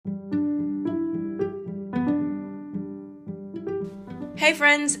Hey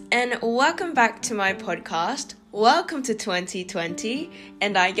friends, and welcome back to my podcast. Welcome to 2020,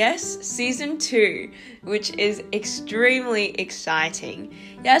 and I guess season 2, which is extremely exciting.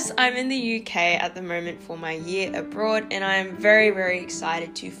 Yes, I'm in the UK at the moment for my year abroad, and I'm very, very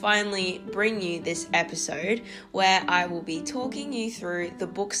excited to finally bring you this episode where I will be talking you through the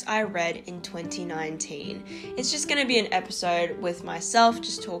books I read in 2019. It's just going to be an episode with myself,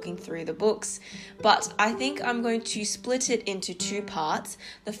 just talking through the books, but I think I'm going to split it into 2 parts.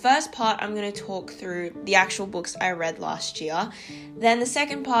 The first part, I'm going to talk through the actual books I read last year. Then the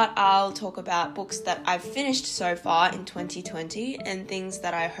second part, I'll talk about books that I've finished so far in 2020 and things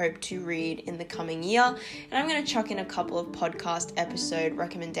that I hope to read in the coming year. And I'm going to chuck in a couple of podcast episode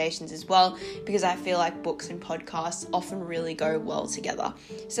recommendations as well, because I feel like books and podcasts often really go well together.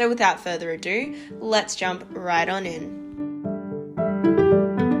 So without further ado, let's jump right on in.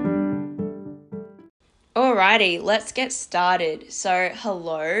 Alrighty, let's get started. So,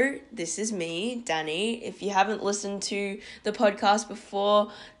 hello, this is me, Danny. If you haven't listened to the podcast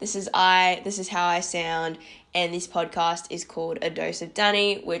before, this is how I sound, and this podcast is called A Dose of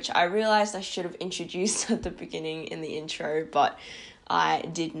Danni, which I realized I should have introduced at the beginning in the intro, but I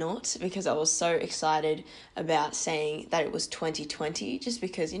did not, because I was so excited about saying that it was 2020, just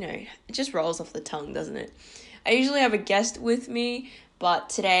because, it just rolls off the tongue, doesn't it? I usually have a guest with me,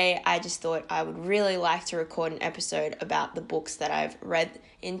 but today I just thought I would really like to record an episode about the books that I've read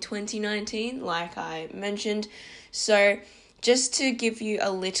in 2019, like I mentioned. So just to give you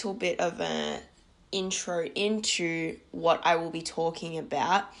a little bit of an intro into what I will be talking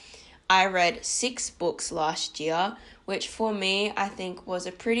about, I read 6 books last year, which for me I think was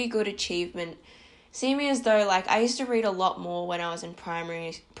a pretty good achievement. Seeming as though I used to read a lot more when I was in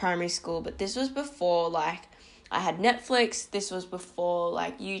primary school, but this was before I had Netflix. This was before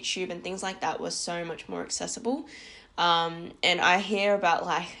YouTube and things like that was so much more accessible. And I hear about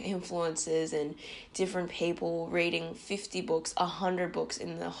influencers and different people reading 50 books, 100 books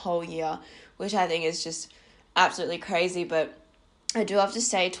in the whole year, which I think is just absolutely crazy. But I do have to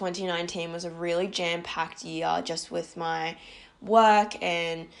say 2019 was a really jam-packed year, just with my work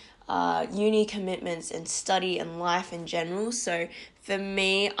and uni commitments and study and life in general. So for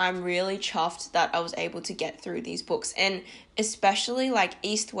me, I'm really chuffed that I was able to get through these books, and especially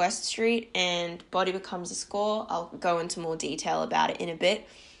East West Street and Body Becomes a Score. I'll go into more detail about it in a bit.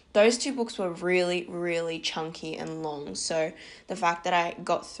 Those 2 books were really, really chunky and long, so the fact that I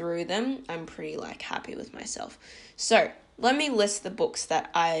got through them, I'm pretty happy with myself. So let me list the books that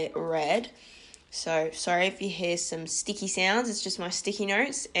I read. So sorry if you hear some sticky sounds, it's just my sticky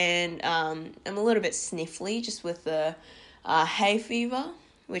notes, and I'm a little bit sniffly just with the hay fever,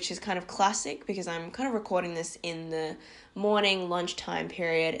 which is kind of classic because I'm kind of recording this in the morning lunchtime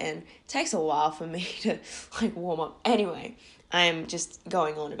period, and it takes a while for me to warm up. Anyway, I'm just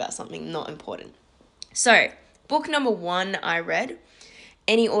going on about something not important. So book number 1 I read,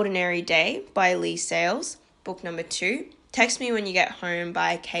 Any Ordinary Day by Lee Sales. Book number 2, Text Me When You Get Home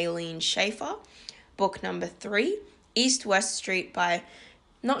by Kayleen Schaefer. Book number 3, East West Street by,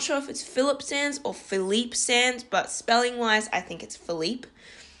 not sure if it's Philip Sands or Philippe Sands, but spelling-wise, I think it's Philippe.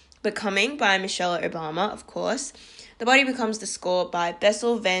 Becoming by Michelle Obama, of course. The Body Becomes the Score by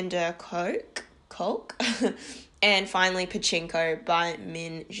Bessel van der Kolk. And finally, Pachinko by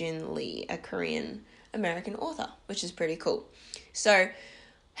Min Jin Lee, a Korean-American author, which is pretty cool. So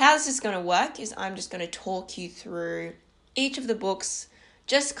how this is going to work is I'm just going to talk you through each of the books,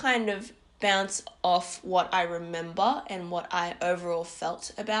 just kind of bounce off what I remember and what I overall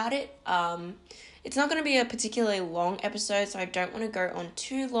felt about it. It's not going to be a particularly long episode, so I don't want to go on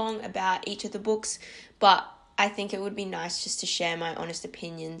too long about each of the books, but I think it would be nice just to share my honest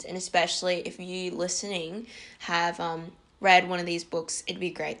opinions, and especially if you listening have read one of these books, it'd be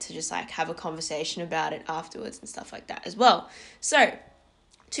great to just have a conversation about it afterwards and stuff like that as well. So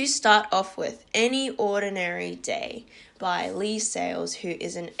to start off with, Any Ordinary Day by Lee Sales, who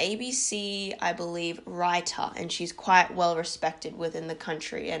is an ABC, I believe, writer, and she's quite well respected within the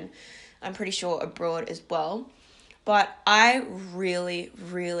country, and I'm pretty sure abroad as well. But I really,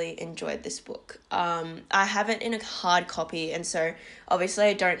 really enjoyed this book. I have it in a hard copy, and so obviously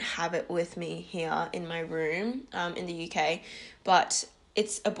I don't have it with me here in my room in the UK, but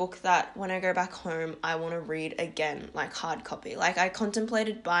it's a book that when I go back home, I want to read again, hard copy. I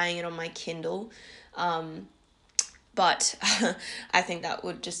contemplated buying it on my Kindle, but I think that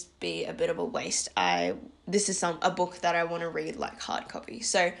would just be a bit of a waste. This is a book that I want to read hard copy.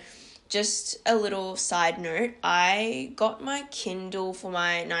 So just a little side note, I got my Kindle for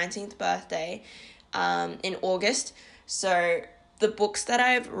my 19th birthday in August. So the books that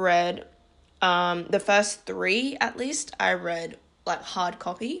I've read, the first 3 at least, I read like hard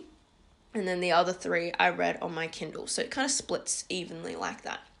copy, and then the other 3 I read on my Kindle. So it kind of splits evenly like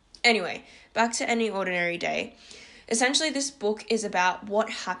that. Anyway, back to Any Ordinary Day. Essentially, this book is about what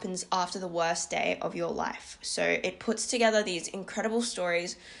happens after the worst day of your life. So it puts together these incredible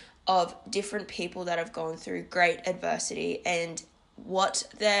stories of different people that have gone through great adversity and what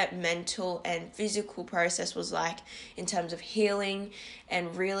their mental and physical process was like in terms of healing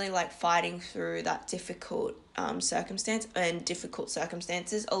and really like fighting through that difficult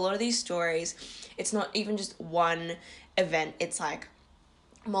circumstances. A lot of these stories, it's not even just one event, it's like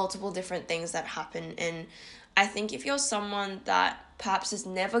multiple different things that happen. And I think if you're someone that perhaps has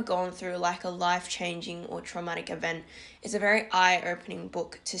never gone through like a life-changing or traumatic event, it's a very eye-opening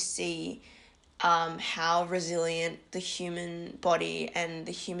book to see how resilient the human body and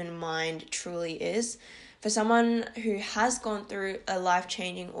the human mind truly is. For someone who has gone through a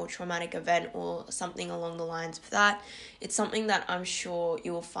life-changing or traumatic event or something along the lines of that, it's something that I'm sure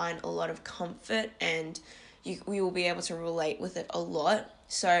you will find a lot of comfort and you will be able to relate with it a lot.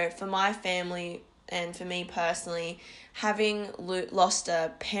 So for my family and for me personally, having lost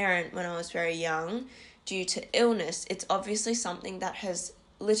a parent when I was very young due to illness, it's obviously something that has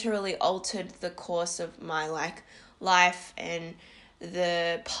literally altered the course of my like life and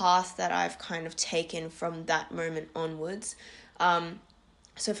the path that I've kind of taken from that moment onwards.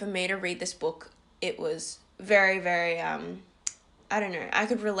 So for me to read this book, it was very, very, I don't know, I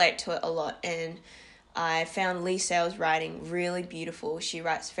could relate to it a lot. And I found Lee Sale's writing really beautiful. She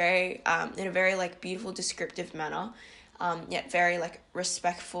writes very, in a very like beautiful descriptive manner, yet very like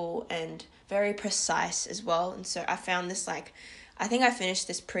respectful and very precise as well. And so I found this like, I think I finished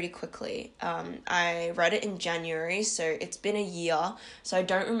this pretty quickly. I read it in January, so it's been a year. So I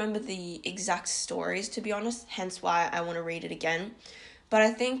don't remember the exact stories, to be honest, hence why I want to read it again. But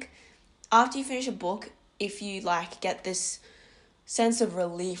I think after you finish a book, if you like get this sense of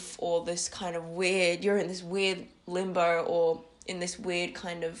relief or this kind of weird, you're in this weird limbo or in this weird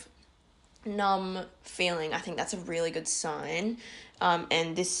kind of numb feeling, I think that's a really good sign.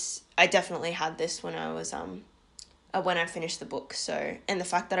 And this, I definitely had this when I was, when I finished the book. So, and the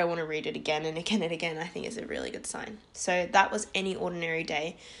fact that I want to read it again and again and again, I think is a really good sign. So that was Any Ordinary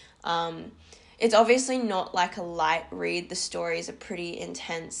Day. It's obviously not like a light read. The stories are pretty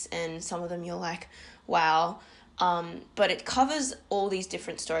intense and some of them you're like, wow. But it covers all these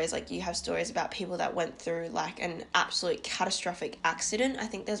different stories. Like you have stories about people that went through like an absolute catastrophic accident. I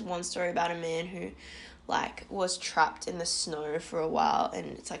think there's one story about a man who like was trapped in the snow for a while,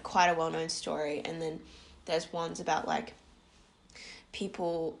 and it's like quite a well-known story. And then there's ones about like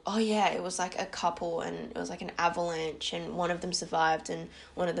people, it was like a couple and it was like an avalanche and one of them survived and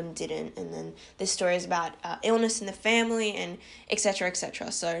one of them didn't. And then there's stories about illness in the family and etc.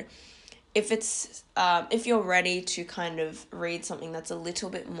 etc. So if you're ready to kind of read something that's a little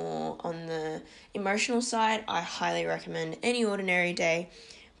bit more on the emotional side, I highly recommend Any Ordinary Day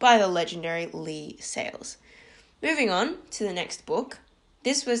by the legendary Lee Sales. Moving on to the next book.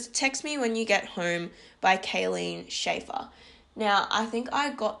 This was Text Me When You Get Home by Kayleen Schaefer. Now, I think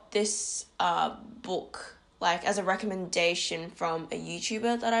I got this book like as a recommendation from a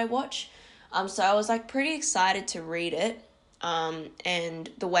YouTuber that I watch. So I was like pretty excited to read it. And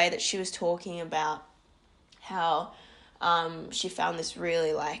the way that she was talking about how she found this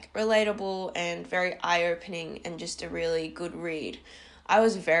really like relatable and very eye-opening and just a really good read. I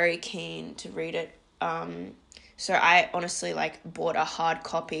was very keen to read it. So I honestly like bought a hard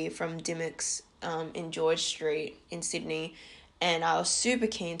copy from Dimmock's in George Street in Sydney, and I was super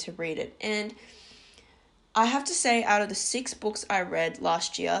keen to read it. And I have to say, out of the 6 books I read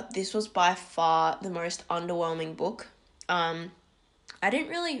last year, this was by far the most underwhelming book. I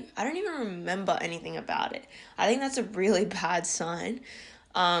don't even remember anything about it. I think that's a really bad sign.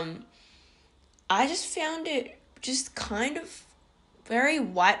 I just found it just kind of very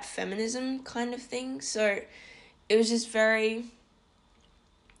white feminism kind of thing. So it was just very,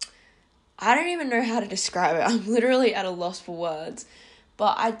 I don't even know how to describe it. I'm literally at a loss for words.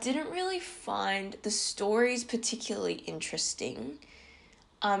 But I didn't really find the stories particularly interesting.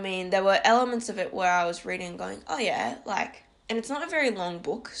 I mean, there were elements of it where I was reading and going, oh yeah, like, and it's not a very long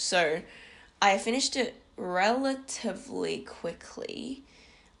book, so I finished it relatively quickly,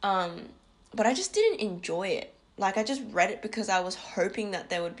 but I just didn't enjoy it. Like, I just read it because I was hoping that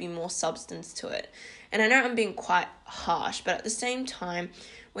there would be more substance to it. And I know I'm being quite harsh, but at the same time,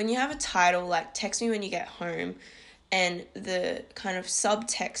 when you have a title like Text Me When You Get Home, and the kind of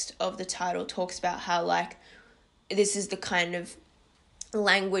subtext of the title talks about how, like, this is the kind of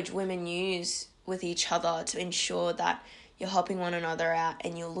language women use with each other to ensure that you're helping one another out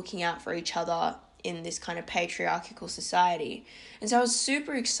and you're looking out for each other in this kind of patriarchal society. And so I was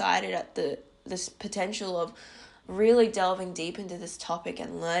super excited at this potential of really delving deep into this topic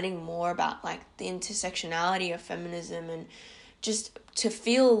and learning more about like the intersectionality of feminism, and just to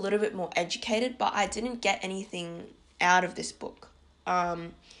feel a little bit more educated. But I didn't get anything out of this book.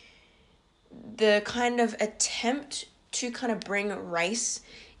 The kind of attempt to kind of bring race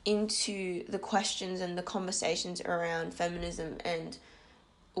into the questions and the conversations around feminism and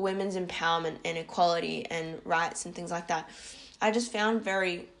women's empowerment and equality and rights and things like that, I just found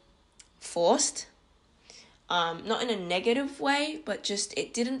very forced. Not in a negative way, but just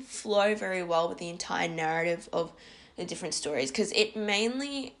it didn't flow very well with the entire narrative of the different stories, because it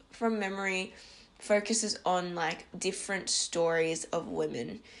mainly, from memory, focuses on like different stories of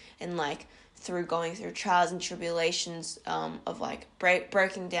women and like going through trials and tribulations of like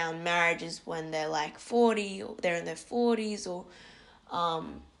breaking down marriages when they're like 40 or they're in their 40s, or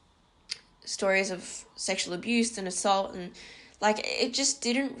stories of sexual abuse and assault, and like it just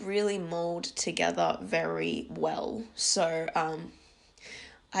didn't really mold together very well. So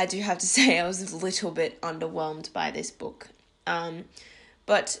I do have to say I was a little bit underwhelmed by this book.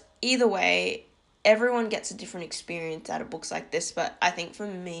 But either way, everyone gets a different experience out of books like this. But I think for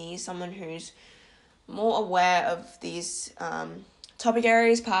me, someone who's more aware of these topic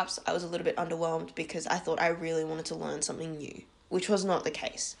areas, perhaps I was a little bit underwhelmed because I thought I really wanted to learn something new, which was not the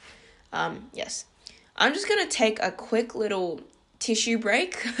case. Yes. I'm just going to take a quick little tissue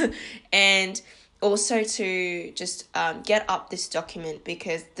break and also to just get up this document,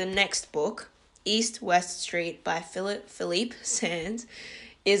 because the next book, East West Street by Philippe Sands,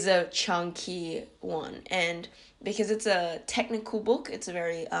 is a chunky one. And because it's a technical book, it's a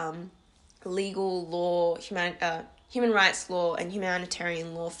very legal law, human rights law and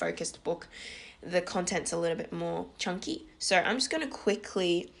humanitarian law focused book. The content's a little bit more chunky. So I'm just going to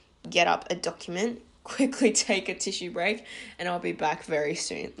quickly get up a document, quickly take a tissue break, and I'll be back very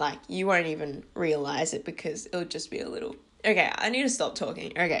soon. Like, you won't even realize it because it'll just be a little... Okay, I need to stop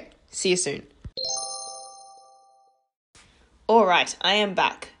talking. Okay, see you soon. Alright, I am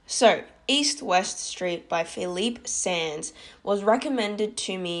back. So, East West Street by Philippe Sands was recommended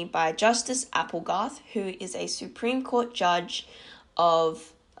to me by Justice Applegarth, who is a Supreme Court judge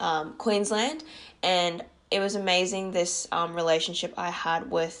of Queensland, and it was amazing, this relationship I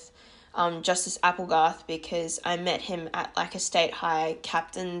had with Justice Applegarth, because I met him at like a state high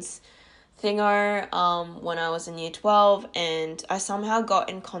captain's thingo when I was in year 12, and I somehow got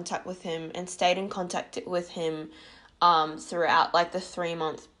in contact with him and stayed in contact with him throughout like the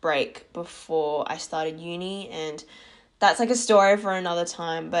 3-month break before I started uni, and that's like a story for another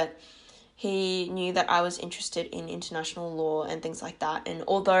time. But he knew that I was interested in international law and things like that, and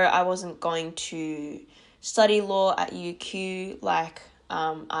although I wasn't going to study law at UQ like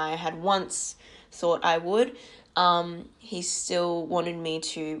I had once thought I would, he still wanted me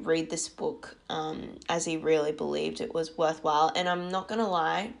to read this book as he really believed it was worthwhile. And I'm not gonna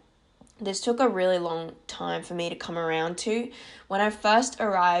lie, this took a really long time for me to come around to. When I first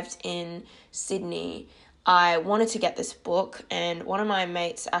arrived in Sydney, I wanted to get this book, and one of my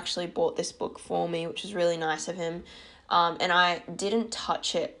mates actually bought this book for me, which was really nice of him. And I didn't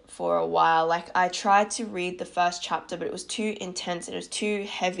touch it for a while. Like, I tried to read the first chapter, but it was too intense, it was too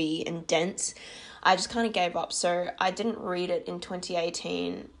heavy and dense. I just kind of gave up. So I didn't read it in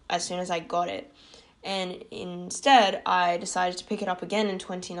 2018 as soon as I got it. And instead, I decided to pick it up again in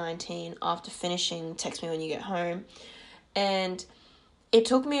 2019 after finishing Text Me When You Get Home. And it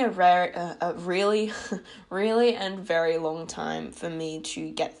took me a really, really and very long time for me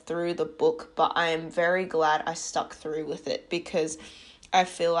to get through the book, but I am very glad I stuck through with it because I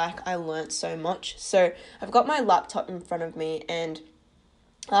feel like I learnt so much. So I've got my laptop in front of me, and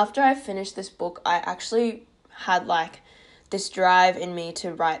after I finished this book, I actually had like this drive in me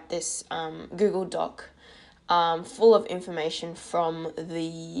to write this Google Doc full of information from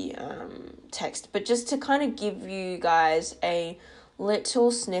the text, but just to kind of give you guys a little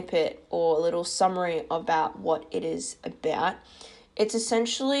snippet or a little summary about what it is about. It's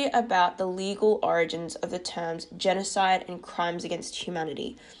essentially about the legal origins of the terms genocide and crimes against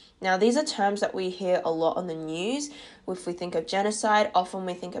humanity. Now, these are terms that we hear a lot on the news. If we think of genocide, often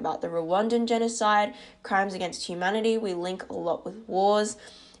we think about the Rwandan genocide. Crimes against humanity, we link a lot with wars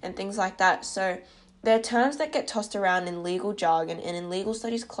and things like that. So they're terms that get tossed around in legal jargon and in legal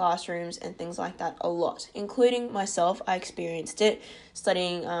studies classrooms and things like that a lot, including myself. I experienced it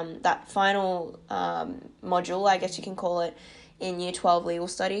studying that final module, I guess you can call it, in Year 12 legal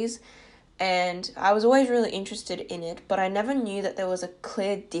studies. And I was always really interested in it, but I never knew that there was a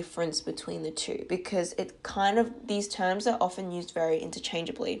clear difference between the two because these terms are often used very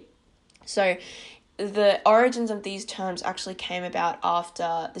interchangeably. So the origins of these terms actually came about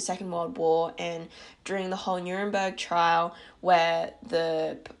after the Second World War and during the whole Nuremberg trial, where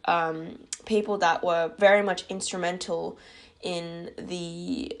the people that were very much instrumental in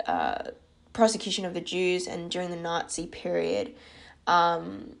the prosecution of the Jews and during the Nazi period,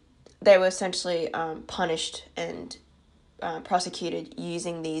 they were essentially punished and prosecuted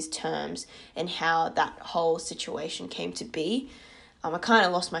using these terms, and how that whole situation came to be. I kind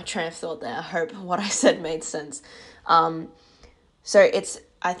of lost my train of thought there. I hope what I said made sense. So it's,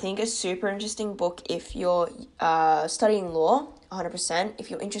 I think, a super interesting book if you're studying law, 100%. If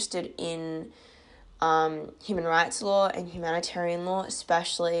you're interested in human rights law and humanitarian law,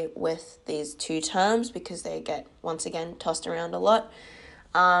 especially with these two terms, because they get, once again, tossed around a lot.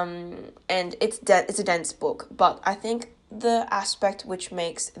 And it's a dense book, but I think the aspect which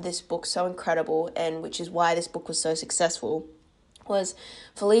makes this book so incredible, and which is why this book was so successful, was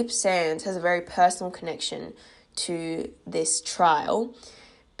Philippe Sands has a very personal connection to this trial,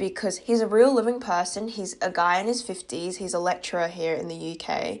 because he's a real living person. He's a guy in his 50s. He's a lecturer here in the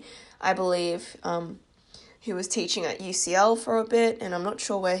UK. I believe he was teaching at UCL for a bit, and I'm not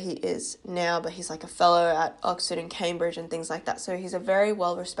sure where he is now, but he's like a fellow at Oxford and Cambridge and things like that. So he's a very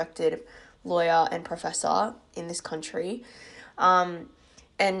well-respected lawyer and professor in this country.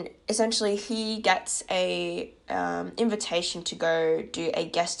 And essentially he gets a invitation to go do a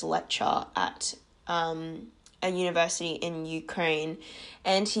guest lecture at a university in Ukraine.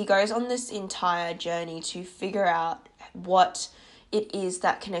 And he goes on this entire journey to figure out what it is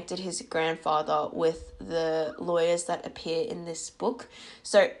that connected his grandfather with the lawyers that appear in this book.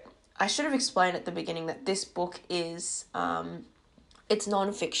 So I should have explained at the beginning that this book is, it's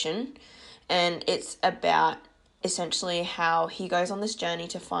non-fiction, and it's about essentially how he goes on this journey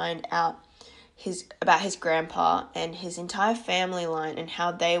to find out about his grandpa and his entire family line, and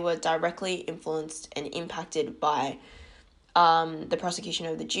how they were directly influenced and impacted by the prosecution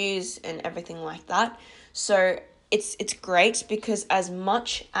of the Jews and everything like that. So it's great, because as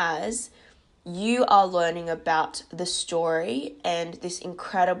much as you are learning about the story and this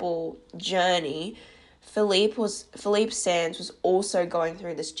incredible journey, Philippe Sands was also going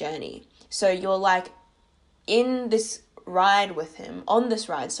through this journey. So you're like on this ride with him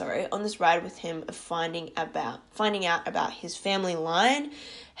of finding out about his family line,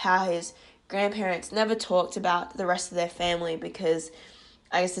 how his grandparents never talked about the rest of their family, because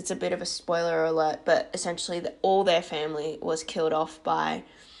I guess it's a bit of a spoiler alert, but essentially all their family was killed off by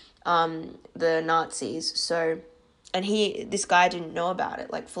the Nazis. So, and this guy didn't know about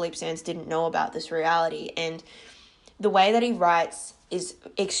it. Like, Philippe Sands didn't know about this reality, and the way that he writes is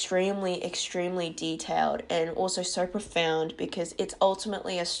extremely, extremely detailed and also so profound, because it's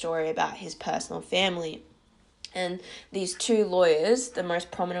ultimately a story about his personal family. And these two lawyers, the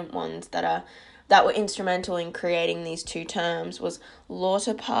most prominent ones that were instrumental in creating these two terms, was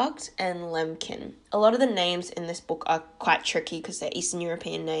Lauterpacht and Lemkin. A lot of the names in this book are quite tricky because they're Eastern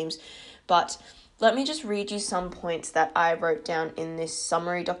European names, but let me just read you some points that I wrote down in this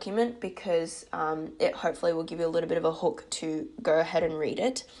summary document, because it hopefully will give you a little bit of a hook to go ahead and read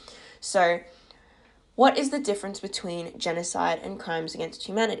it. So, what is the difference between genocide and crimes against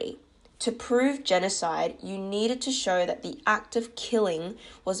humanity? To prove genocide, you needed to show that the act of killing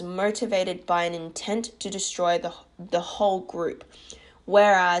was motivated by an intent to destroy the whole group,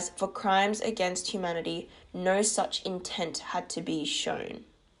 whereas for crimes against humanity, no such intent had to be shown.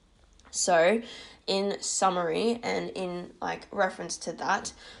 So, in summary and in reference to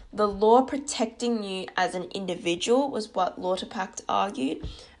that, the law protecting you as an individual was what Lauterpacht argued,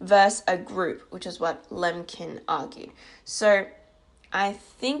 versus a group, which is what Lemkin argued. So I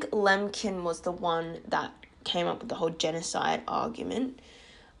think Lemkin was the one that came up with the whole genocide argument.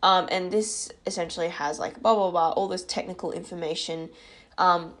 And this essentially has blah, blah, blah, all this technical information.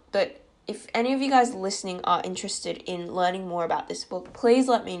 But if any of you guys listening are interested in learning more about this book, please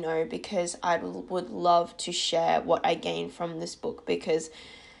let me know, because I would love to share what I gained from this book, because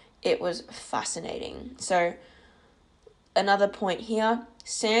it was fascinating. So another point here,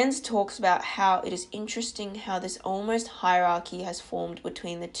 Sands talks about how it is interesting how this almost hierarchy has formed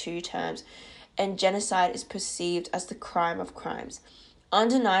between the two terms, and genocide is perceived as the crime of crimes.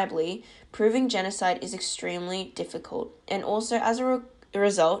 Undeniably, proving genocide is extremely difficult, and also as a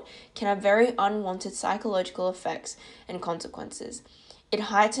result can have very unwanted psychological effects and consequences. It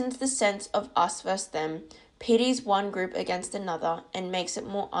heightens the sense of us versus them, pities one group against another, and makes it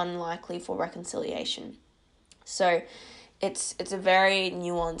more unlikely for reconciliation. So it's a very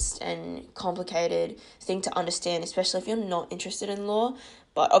nuanced and complicated thing to understand, especially if you're not interested in law.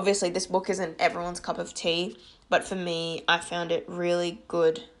 But obviously this book isn't everyone's cup of tea, but for me, I found it really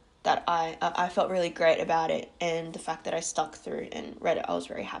good that I felt really great about it, and the fact that I stuck through and read it, I was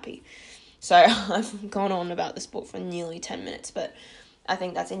very happy. So I've gone on about this book for nearly 10 minutes, but I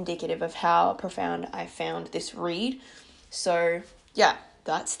think that's indicative of how profound I found this read. So yeah,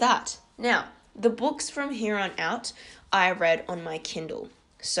 that's that. Now, the books from here on out, I read on my Kindle.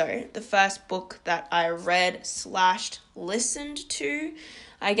 So the first book that I read / listened to,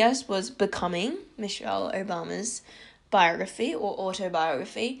 I guess, was Becoming, Michelle Obama's biography or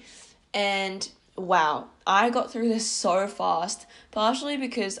autobiography. And wow, I got through this so fast, partially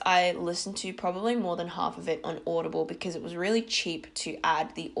because I listened to probably more than half of it on Audible because it was really cheap to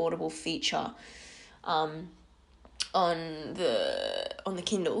add the Audible feature on the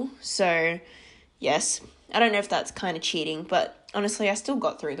Kindle. So yes, I don't know if that's kind of cheating, but honestly, I still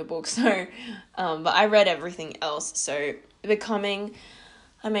got through the book. So, but I read everything else. So Becoming,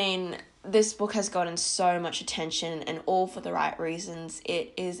 I mean, this book has gotten so much attention, and all for the right reasons.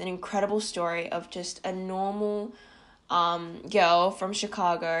 It is an incredible story of just a normal girl from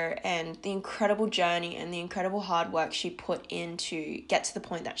Chicago and the incredible journey and the incredible hard work she put in to get to the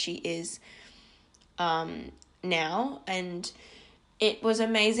point that she is now. And it was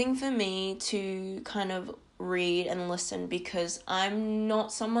amazing for me to kind of read and listen because I'm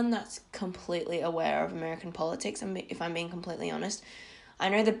not someone that's completely aware of American politics, and if I'm being completely honest. I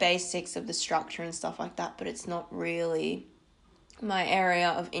know the basics of the structure and stuff like that, but it's not really my area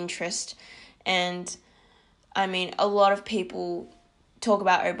of interest. And I mean, a lot of people talk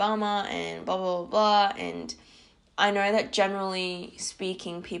about Obama and blah, blah, blah, blah. And I know that generally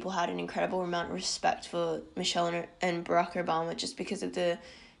speaking, people had an incredible amount of respect for Michelle and Barack Obama just because of the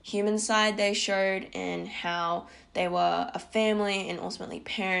human side they showed and how they were a family and ultimately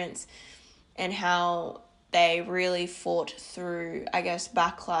parents, and how they really fought through, I guess,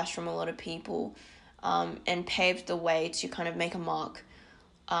 backlash from a lot of people, and paved the way to kind of make a mark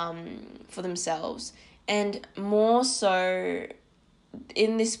for themselves. And more so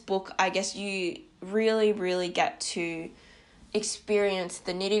in this book, I guess you really, really get to experience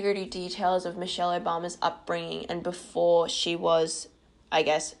the nitty-gritty details of Michelle Obama's upbringing and before she was, I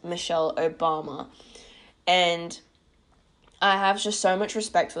guess, Michelle Obama. And I have just so much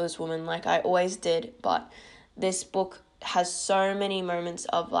respect for this woman, like I always did, but this book has so many moments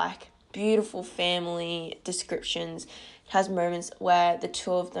of like beautiful family descriptions. It has moments where the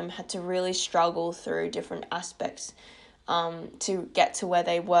two of them had to really struggle through different aspects to get to where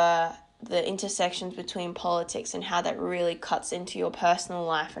they were, the intersections between politics and how that really cuts into your personal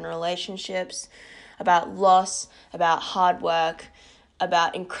life and relationships, about loss, about hard work,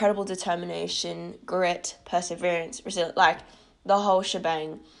 about incredible determination, grit, perseverance, resilience, like the whole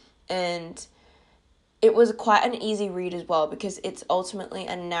shebang. And it was quite an easy read as well because it's ultimately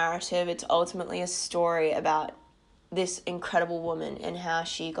a narrative, it's ultimately a story about this incredible woman and how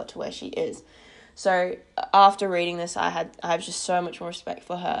she got to where she is. So after reading this, I have just so much more respect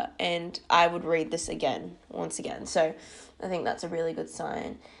for her, and I would read this once again. So I think that's a really good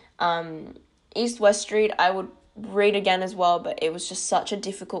sign. East West Street, I would read again as well, but it was just such a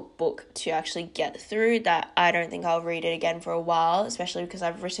difficult book to actually get through that I don't think I'll read it again for a while, especially because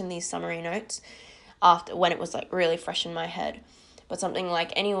I've written these summary notes after when it was like really fresh in my head. But something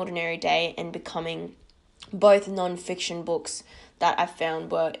like Any Ordinary Day and Becoming, both non-fiction books that I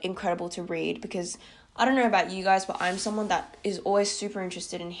found were incredible to read, because I don't know about you guys, but I'm someone that is always super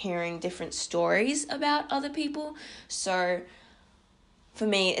interested in hearing different stories about other people. So for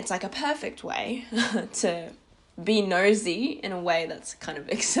me, it's like a perfect way to be nosy in a way that's kind of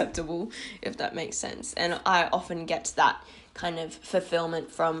acceptable, if that makes sense. And I often get that kind of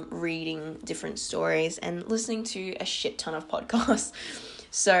fulfillment from reading different stories and listening to a shit ton of podcasts.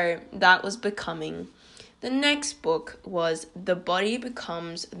 So that was Becoming. The next book was The Body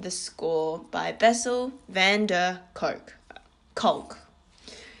Becomes the Score by Bessel van der Kolk.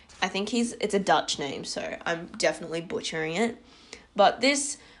 I think it's a Dutch name, so I'm definitely butchering it. But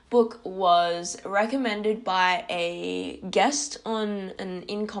this book was recommended by a guest on an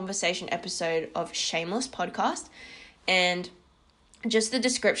In Conversation episode of Shameless podcast. And just the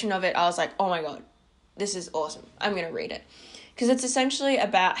description of it, I was like, oh my God, this is awesome. I'm going to read it. Because it's essentially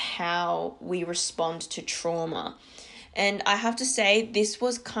about how we respond to trauma. And I have to say, this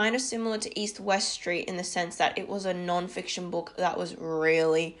was kind of similar to East West Street in the sense that it was a non-fiction book that was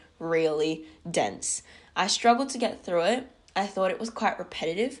really, really dense. I struggled to get through it. I thought it was quite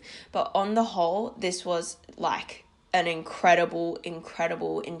repetitive. But on the whole, this was like an incredible,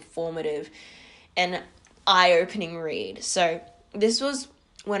 informative and eye-opening read. So this was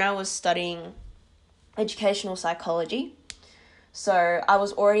when I was studying educational psychology. So I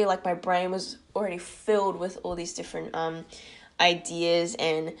was already, like, my brain was already filled with all these different ideas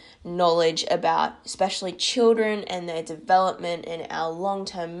and knowledge about especially children and their development and our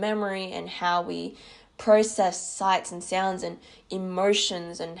long-term memory and how we process sights and sounds and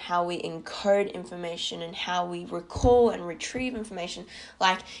emotions and how we encode information and how we recall and retrieve information.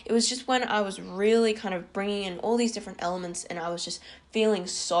 Like, it was just when I was really kind of bringing in all these different elements and I was just feeling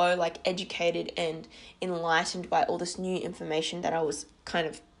so like educated and enlightened by all this new information that I was kind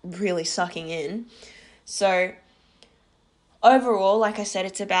of really sucking in. So overall, like I said,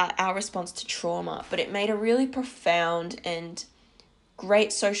 it's about our response to trauma, but it made a really profound and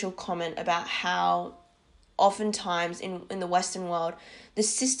great social comment about how oftentimes in the Western world, the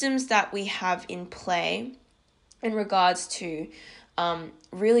systems that we have in play in regards to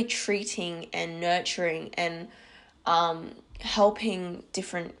really treating and nurturing and helping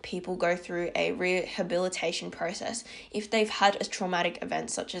different people go through a rehabilitation process if they've had a traumatic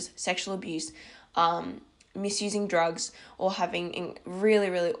event such as sexual abuse, misusing drugs, or having really,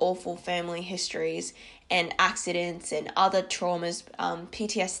 really awful family histories and accidents and other traumas,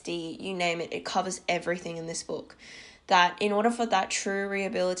 PTSD, you name it, it covers everything in this book. That in order for that true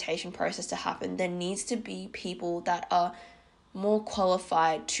rehabilitation process to happen, there needs to be people that are more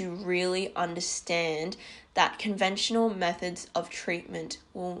qualified to really understand that conventional methods of treatment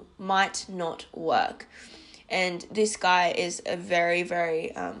might not work. And this guy is a very,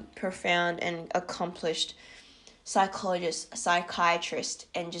 very profound and accomplished psychologist, psychiatrist,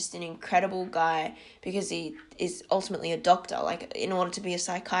 and just an incredible guy because he is ultimately a doctor. Like, in order to be a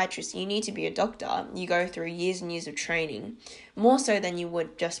psychiatrist, you need to be a doctor. You go through years and years of training, more so than you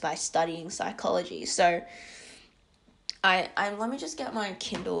would just by studying psychology. So I let me just get my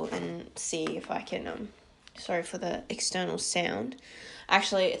Kindle and see if I can, sorry for the external sound.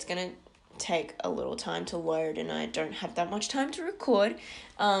 Actually, it's going to take a little time to load and I don't have that much time to record.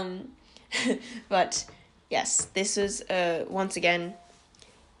 But yes, this was, once again,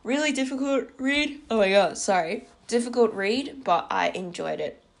 really difficult read. Oh my god, sorry. Difficult read, but I enjoyed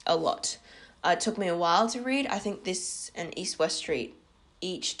it a lot. It took me a while to read. I think this and East West Street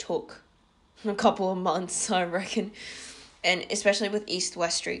each took a couple of months, I reckon. And especially with East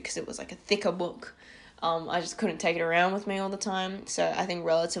West Street, because it was like a thicker book. I just couldn't take it around with me all the time. So I think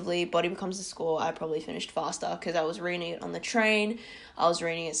relatively, Body Becomes the Score, I probably finished faster because I was reading it on the train. I was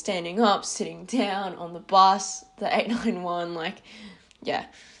reading it standing up, sitting down, on the bus, the 891, like, yeah.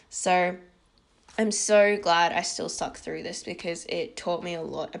 So I'm so glad I still stuck through this because it taught me a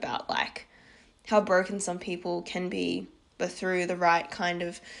lot about, like, how broken some people can be, but through the right kind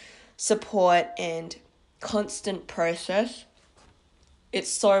of support and constant process,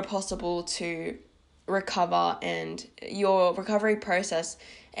 it's so possible to recover, and your recovery process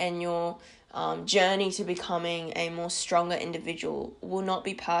and your journey to becoming a more stronger individual will not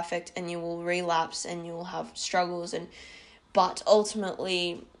be perfect, and you will relapse and you will have struggles, but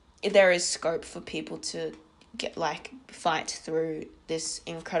ultimately there is scope for people to fight through this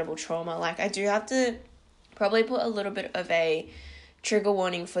incredible trauma. Like, I do have to probably put a little bit of a trigger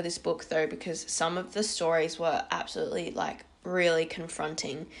warning for this book though, because some of the stories were absolutely really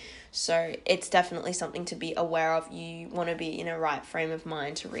confronting. So it's definitely something to be aware of. You want to be in a right frame of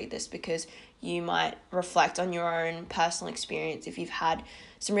mind to read this because you might reflect on your own personal experience. If you've had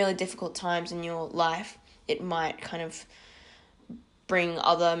some really difficult times in your life, it might kind of bring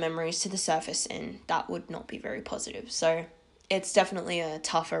other memories to the surface, and that would not be very positive. So it's definitely a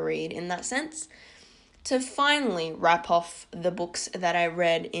tougher read in that sense. To finally wrap off the books that I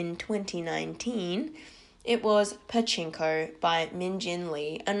read in 2019, it was Pachinko by Min Jin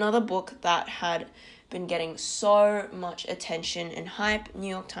Lee, another book that had been getting so much attention and hype, New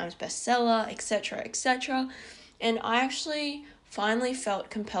York Times bestseller, etc., etc. And I actually finally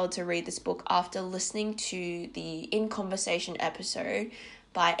felt compelled to read this book after listening to the In Conversation episode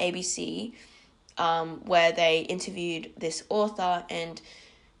by ABC, where they interviewed this author, and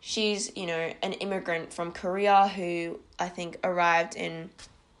she's, an immigrant from Korea who I think arrived in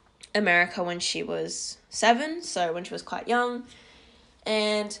America when she was 7, so when she was quite young.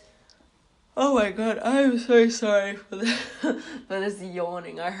 And oh my god, I'm so sorry for this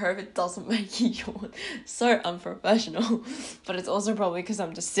yawning. I hope it doesn't make you yawn. So unprofessional. But it's also probably because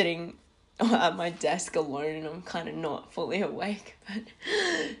I'm just sitting at my desk alone and I'm kind of not fully awake. But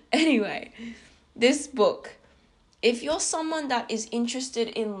anyway, this book, if you're someone that is interested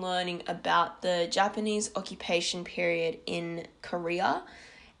in learning about the Japanese occupation period in Korea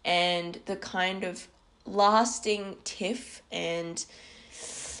and the kind of lasting tiff and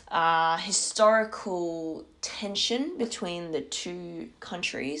historical tension between the two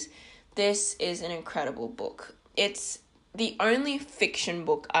countries, this is an incredible book. It's the only fiction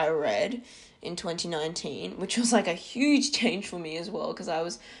book I read in 2019, which was like a huge change for me as well, because I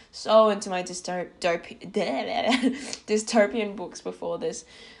was so into my dystopian books before this.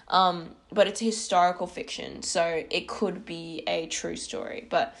 But it's historical fiction, so it could be a true story.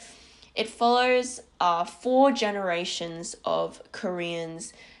 But it follows 4 generations of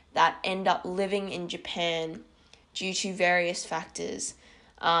Koreans that end up living in Japan due to various factors,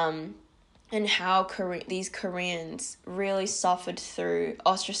 and how these Koreans really suffered through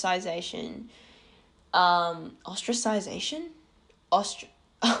ostracization. I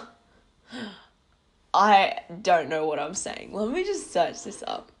don't know what I'm saying. Let me just search this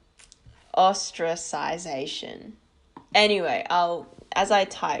up. Ostracization. Anyway, as I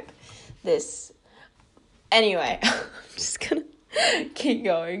type this. Anyway, I'm just gonna keep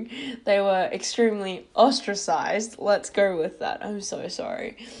going. They were extremely ostracized. Let's go with that. I'm so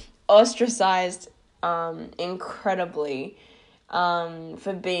sorry. Ostracized incredibly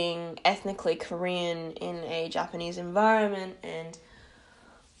for being ethnically Korean in a Japanese environment, and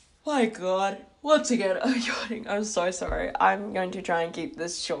my God, once again, I'm yawning. I'm so sorry. I'm going to try and keep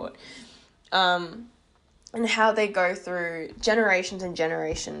this short. And how they go through generations and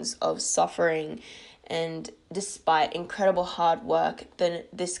generations of suffering, and despite incredible hard work, then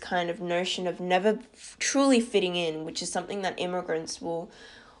this kind of notion of never truly fitting in, which is something that immigrants will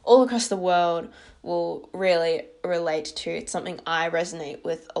all across the world will really relate to. It's something I resonate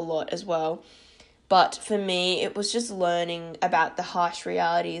with a lot as well. But for me, it was just learning about the harsh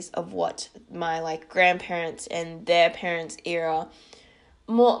realities of what my grandparents and their parents' era,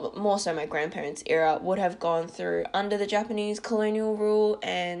 more so my grandparents' era, would have gone through under the Japanese colonial rule,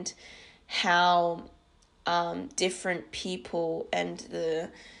 and how different people and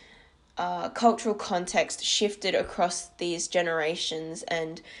the cultural context shifted across these generations,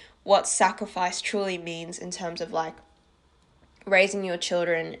 and what sacrifice truly means in terms of raising your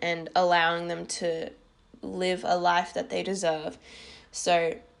children and allowing them to live a life that they deserve.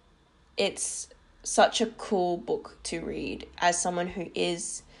 So it's such a cool book to read as someone who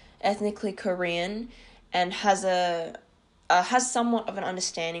is ethnically Korean and has somewhat of an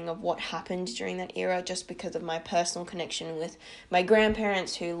understanding of what happened during that era, just because of my personal connection with my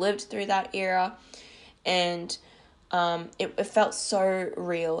grandparents who lived through that era. And it felt so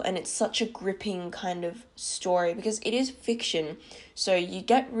real, and it's such a gripping kind of story because it is fiction. So you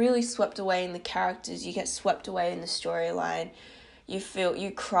get really swept away in the characters, you get swept away in the storyline.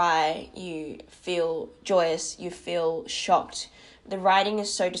 You cry, you feel joyous, you feel shocked. The writing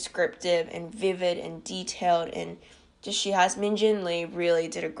is so descriptive and vivid and detailed, and Min Jin Lee really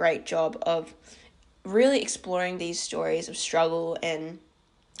did a great job of really exploring these stories of struggle and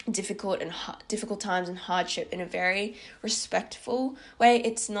difficult times and hardship in a very respectful way.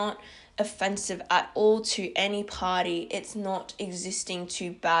 It's not offensive at all to any party. It's not existing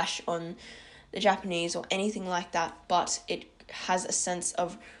to bash on the Japanese or anything like that, but it has a sense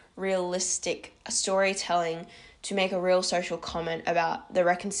of realistic storytelling to make a real social comment about the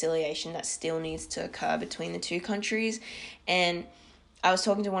reconciliation that still needs to occur between the two countries. And I was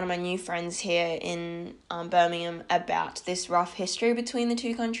talking to one of my new friends here in Birmingham about this rough history between the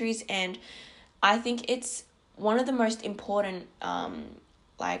two countries, and I think it's one of the most important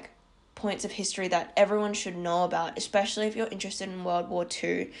points of history that everyone should know about, especially if you're interested in World War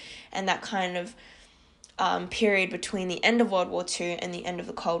II and that kind of period between the end of World War II and the end of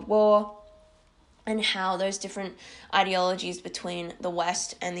the Cold War, and how those different ideologies between the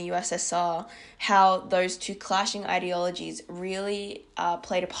West and the USSR, how those two clashing ideologies really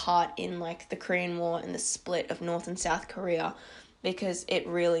played a part in the Korean War and the split of North and South Korea, because it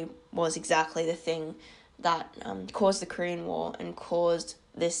really was exactly the thing that caused the Korean War and caused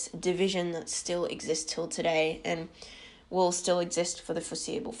this division that still exists till today and will still exist for the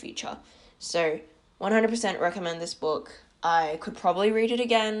foreseeable future. So 100% recommend this book. I could probably read it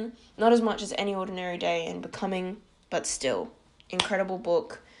again, not as much as Any Ordinary Day and Becoming, but still, incredible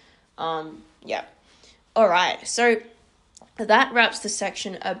book. Yeah. Alright, so that wraps the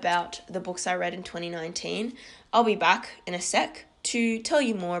section about the books I read in 2019. I'll be back in a sec to tell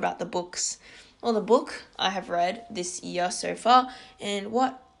you more about the book I have read this year so far, and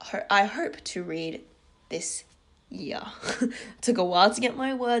what I hope to read this year. Took a while to get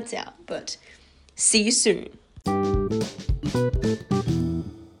my words out, but see you soon.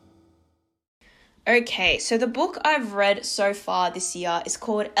 Okay, so the book I've read so far this year is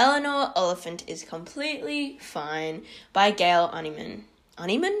called Eleanor Oliphant is Completely Fine by Gail Honeyman.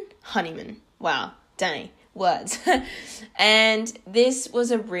 Honeyman. Wow, Danny, words. And this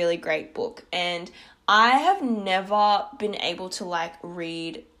was a really great book, and I have never been able to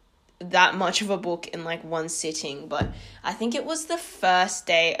read that much of a book in like one sitting, but I think it was the first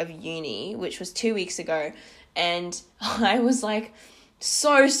day of uni, which was 2 weeks ago, and I was like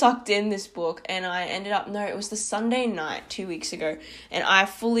so sucked in this book, and I ended up, no, it was the Sunday night 2 weeks ago, and I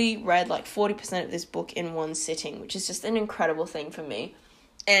fully read like 40% of this book in one sitting, which is just an incredible thing for me.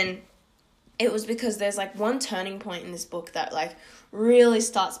 And it was because there's like one turning point in this book that like really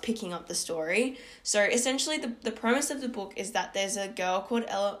starts picking up the story. So essentially the premise of the book is that there's a girl called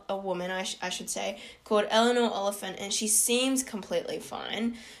a woman, I should say, called Eleanor Oliphant, and she seems completely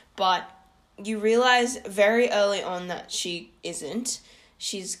fine, but you realize very early on that she isn't.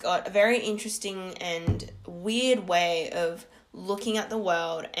 She's got a very interesting and weird way of looking at the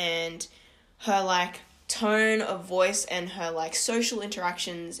world, and her like tone of voice and her like social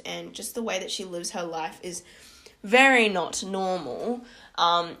interactions and just the way that she lives her life is very not normal,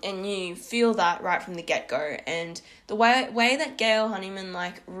 and you feel that right from the get-go. And the way that Gail Honeyman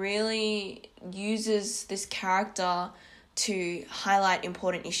like really uses this character to highlight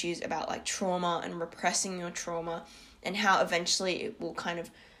important issues about like trauma and repressing your trauma, and how eventually it will kind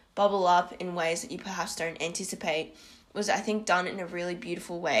of bubble up in ways that you perhaps don't anticipate, was I think done in a really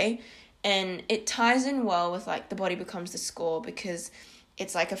beautiful way. And it ties in well with like The Body Becomes the Score, because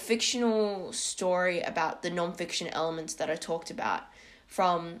it's like a fictional story about the non-fiction elements that are talked about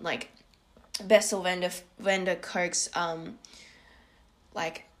from like Bessel van der Kolk's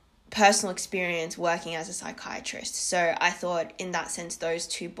like personal experience working as a psychiatrist. So I thought in that sense those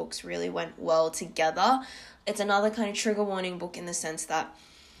two books really went well together. It's another kind of trigger warning book in the sense that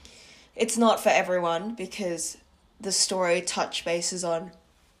it's not for everyone, because the story touch bases on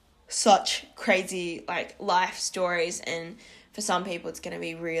such crazy like life stories, and for some people it's going to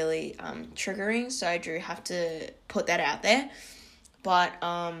be really triggering, so I do have to put that out there. But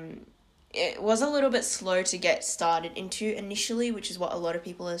it was a little bit slow to get started into initially, which is what a lot of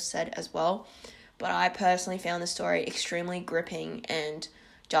people have said as well, but I personally found the story extremely gripping and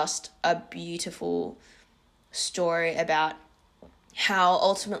just a beautiful story about how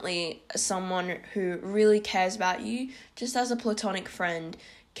ultimately someone who really cares about you, just as a platonic friend,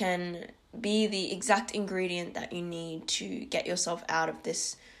 can be the exact ingredient that you need to get yourself out of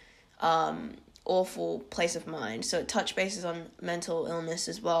this awful place of mind. So it touched bases on mental illness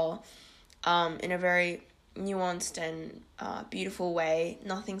as well, in a very nuanced and beautiful way.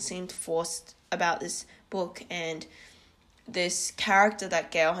 Nothing seemed forced about this book, and this character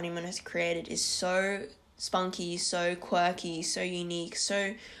that Gail Honeyman has created is so spunky, so quirky, so unique,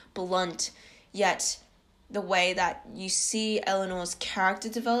 so blunt, yet the way that you see Eleanor's character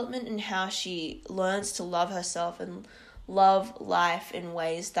development and how she learns to love herself and love life in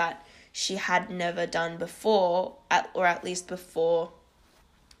ways that she had never done before, or at least before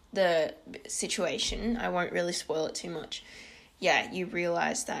the situation. I won't really spoil it too much. Yeah, you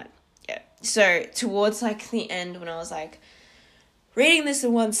realize that. Yeah. So towards like the end, when I was like reading this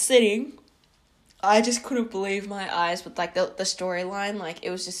in one sitting, I just couldn't believe my eyes with like the storyline. Like it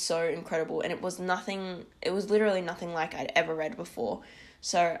was just so incredible, and it was literally nothing like I'd ever read before.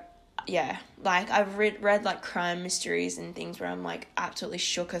 So yeah, like I've read like crime mysteries and things where I'm like absolutely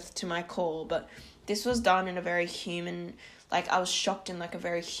shooketh to my core, but this was done in a very human, like I was shocked in like a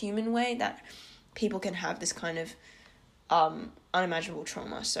very human way that people can have this kind of unimaginable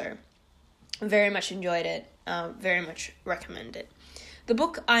trauma. So very much enjoyed it, very much recommend it. The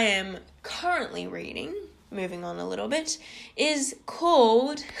book I am currently reading, moving on a little bit, is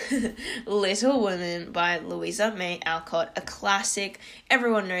called Little Women by Louisa May Alcott, a classic.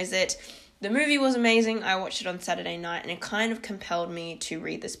 Everyone knows it. The movie was amazing. I watched it on Saturday night, and it kind of compelled me to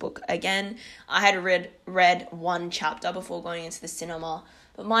read this book again. I had read one chapter before going into the cinema,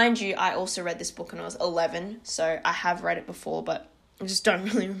 but mind you, I also read this book when I was 11, so I have read it before, but I just don't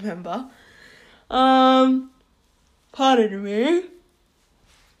really remember. Pardon me.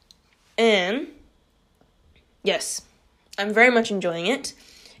 And yes, I'm very much enjoying it.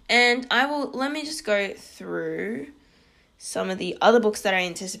 And let me just go through some of the other books that I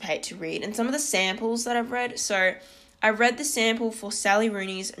anticipate to read and some of the samples that I've read. So I read the sample for Sally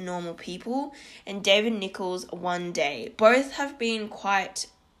Rooney's Normal People and David Nichols' One Day. Both have been quite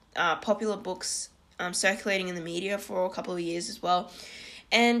popular books circulating in the media for a couple of years as well.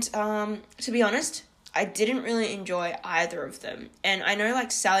 And to be honest, I didn't really enjoy either of them. And I know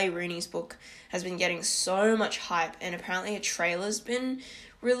like Sally Rooney's book has been getting so much hype, and apparently a trailer's been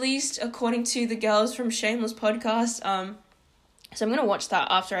released according to the girls from Shameless podcast. So I'm going to watch that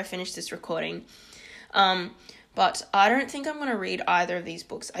after I finish this recording. But I don't think I'm going to read either of these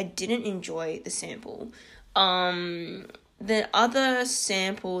books. I didn't enjoy the sample. The other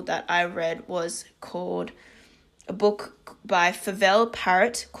sample that I read was called a book by Fevell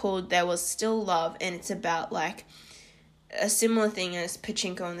Parrott called There Was Still Love, and it's about like a similar thing as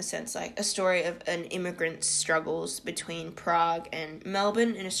Pachinko in the sense like a story of an immigrant's struggles between Prague and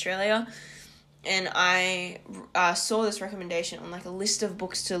Melbourne in Australia. And I saw this recommendation on like a list of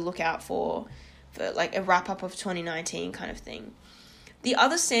books to look out for like a wrap up of 2019 kind of thing. The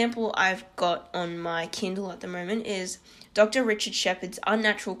other sample I've got on my Kindle at the moment is Dr. Richard Shepard's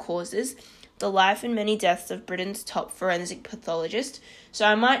Unnatural Causes, The Life and Many Deaths of Britain's Top Forensic Pathologist. So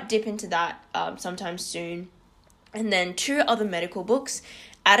I might dip into that sometime soon. And then 2 other medical books.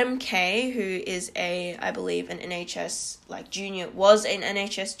 Adam Kay, who is I believe an NHS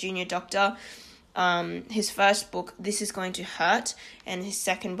junior doctor. His first book, This Is Going to Hurt, and his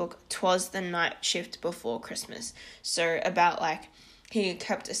second book, 'Twas the Night Shift Before Christmas. So about like, he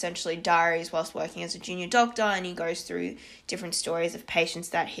kept essentially diaries whilst working as a junior doctor, and he goes through different stories of patients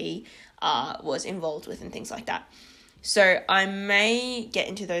that he was involved with and things like that. So I may get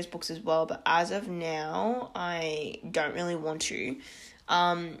into those books as well, but as of now, I don't really want to.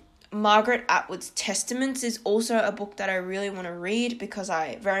 Margaret Atwood's Testaments is also a book that I really want to read because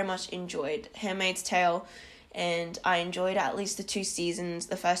I very much enjoyed Handmaid's Tale, and I enjoyed at least the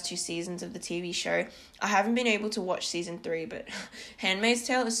first 2 seasons of the TV show. I haven't been able to watch season 3, but Handmaid's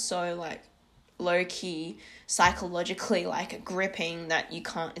Tale is so like low-key, psychologically like gripping that you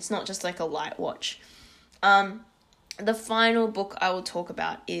can't, it's not just like a light watch. The final book I will talk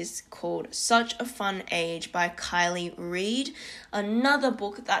about is called Such a Fun Age by Kylie Reid. Another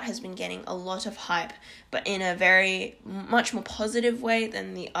book that has been getting a lot of hype, but in a very much more positive way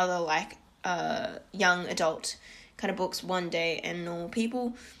than the other like young adult kind of books, One Day and Normal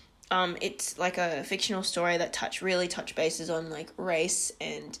People. It's like a fictional story that really touch bases on like race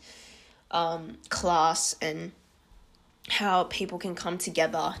and class and how people can come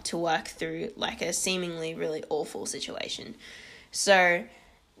together to work through like a seemingly really awful situation. So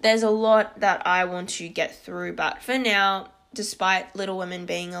there's a lot that I want to get through, but for now, despite Little Women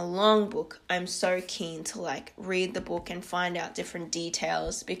being a long book, I'm so keen to like read the book and find out different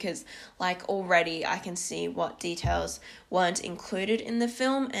details, because like already I can see what details weren't included in the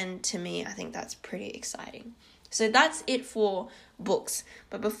film, and to me I think that's pretty exciting. So that's it for books.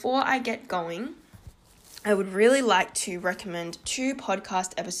 But before I get going, I would really like to recommend 2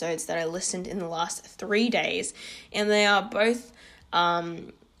 podcast episodes that I listened in the last 3 days, and they are both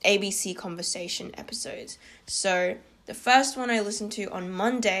ABC Conversation episodes. So the first one I listened to on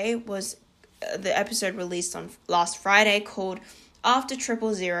Monday was the episode released on last Friday called After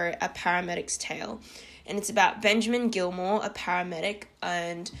 000, A Paramedic's Tale. And it's about Benjamin Gilmore, a paramedic,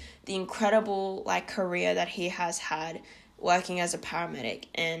 and the incredible like career that he has had working as a paramedic.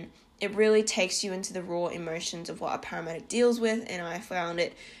 And it really takes you into the raw emotions of what a paramedic deals with, and I found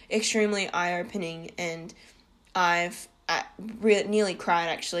it extremely eye-opening, and I've nearly cried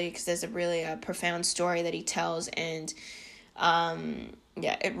actually, because there's a really profound story that he tells, and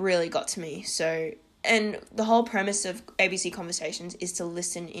it really got to me. So, and the whole premise of ABC Conversations is to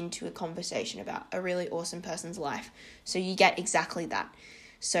listen into a conversation about a really awesome person's life, so you get exactly that.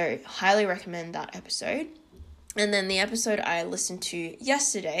 So highly recommend that episode. And then the episode I listened to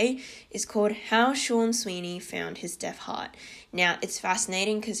yesterday is called How Sean Sweeney Found His Deaf Heart. Now, it's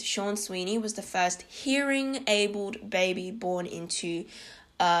fascinating because Sean Sweeney was the first hearing-abled baby born into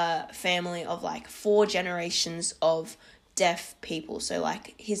a family of like 4 generations of deaf people. So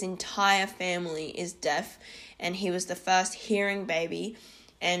like his entire family is deaf, and he was the first hearing baby.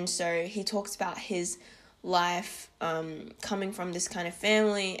 And so he talks about his life coming from this kind of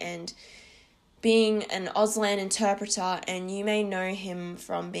family and being an Auslan interpreter, and you may know him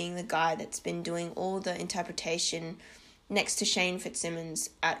from being the guy that's been doing all the interpretation next to Shane Fitzsimmons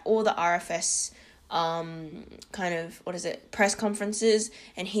at all the RFS press conferences,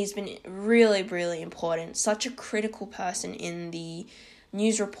 and he's been really, really important, such a critical person in the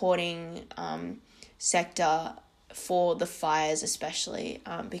news reporting sector for the fires especially,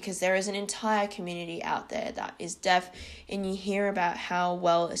 because there is an entire community out there that is deaf, and you hear about how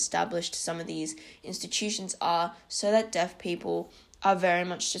well established some of these institutions are, so that deaf people are very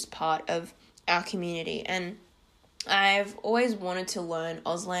much just part of our community. And I've always wanted to learn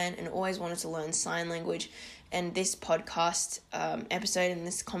Auslan and always wanted to learn sign language, and this podcast episode and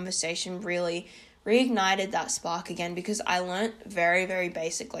this conversation really reignited that spark again, because I learnt very, very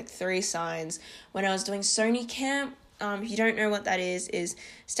basic, like 3 signs when I was doing Sony Camp. If you don't know what that is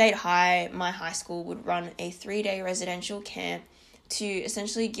State High, my high school, would run a 3-day residential camp to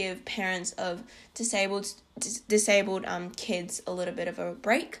essentially give parents of disabled kids a little bit of a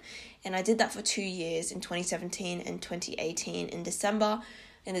break. And I did that for 2 years, in 2017 and 2018 in the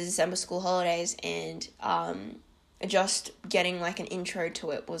December school holidays. And just getting like an intro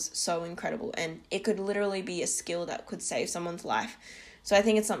to it was so incredible, and it could literally be a skill that could save someone's life. So I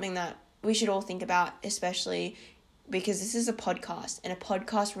think it's something that we should all think about, especially because this is a podcast, and a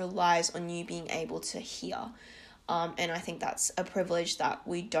podcast relies on you being able to hear. And I think that's a privilege that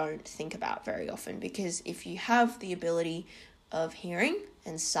we don't think about very often, because if you have the ability of hearing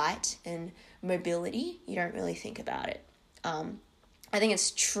and sight and mobility, you don't really think about it. I think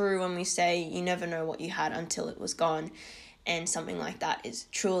it's true when we say you never know what you had until it was gone, and something like that is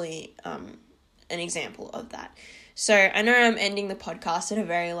truly an example of that. So I know I'm ending the podcast at a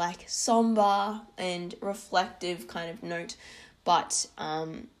very like somber and reflective kind of note, but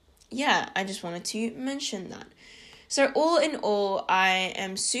I just wanted to mention that. So all in all, I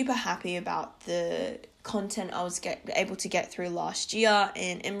am super happy about the content I was able to get through last year,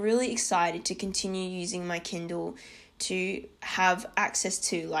 and am really excited to continue using my Kindle to have access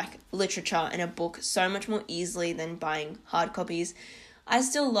to like literature and a book so much more easily than buying hard copies. I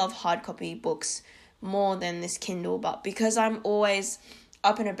still love hard copy books more than this Kindle, but because I'm always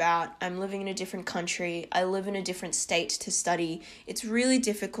up and about, I'm living in a different country, I live in a different state to study, it's really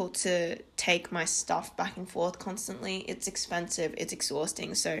difficult to take my stuff back and forth constantly. It's expensive, it's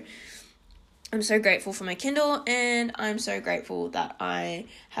exhausting. So I'm so grateful for my Kindle, and I'm so grateful that I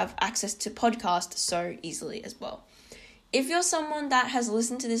have access to podcasts so easily as well. If you're someone that has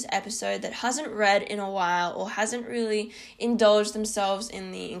listened to this episode that hasn't read in a while, or hasn't really indulged themselves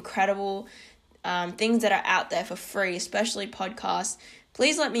in the incredible things that are out there for free, especially podcasts,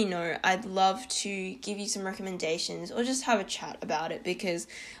 please let me know. I'd love to give you some recommendations or just have a chat about it, because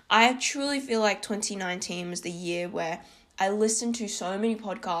I truly feel like 2019 was the year where I listened to so many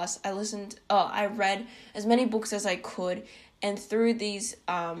podcasts. I read as many books as I could, and through these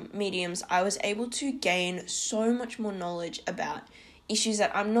mediums, I was able to gain so much more knowledge about issues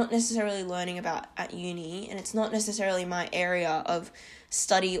that I'm not necessarily learning about at uni, and it's not necessarily my area of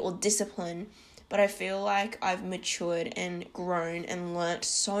study or discipline, but I feel like I've matured and grown and learnt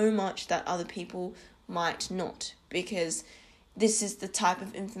so much that other people might not, because this is the type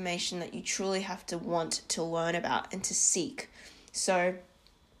of information that you truly have to want to learn about and to seek. So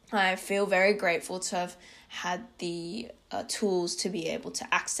I feel very grateful to have had the tools to be able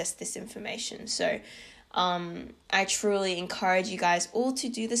to access this information. So I truly encourage you guys all to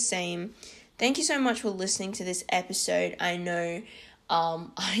do the same. Thank you so much for listening to this episode. I know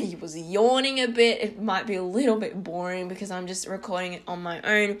I was yawning a bit. It might be a little bit boring because I'm just recording it on my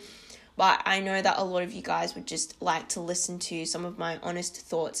own, but I know that a lot of you guys would just like to listen to some of my honest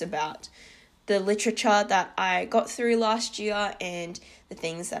thoughts about the literature that I got through last year and the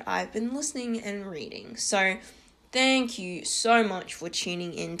things that I've been listening and reading. So thank you so much for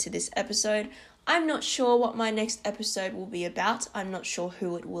tuning in to this episode. I'm not sure what my next episode will be about. I'm not sure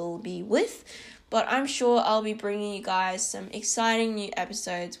who it will be with, but I'm sure I'll be bringing you guys some exciting new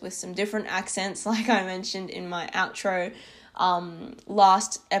episodes with some different accents, like I mentioned in my outro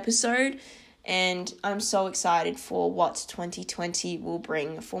last episode. And I'm so excited for what 2020 will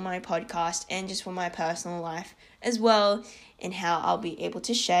bring for my podcast and just for my personal life as well, and how I'll be able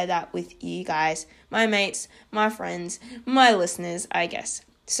to share that with you guys, my mates, my friends, my listeners, I guess.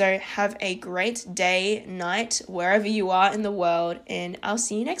 So have a great day, night, wherever you are in the world, and I'll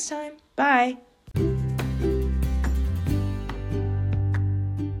see you next time. Bye.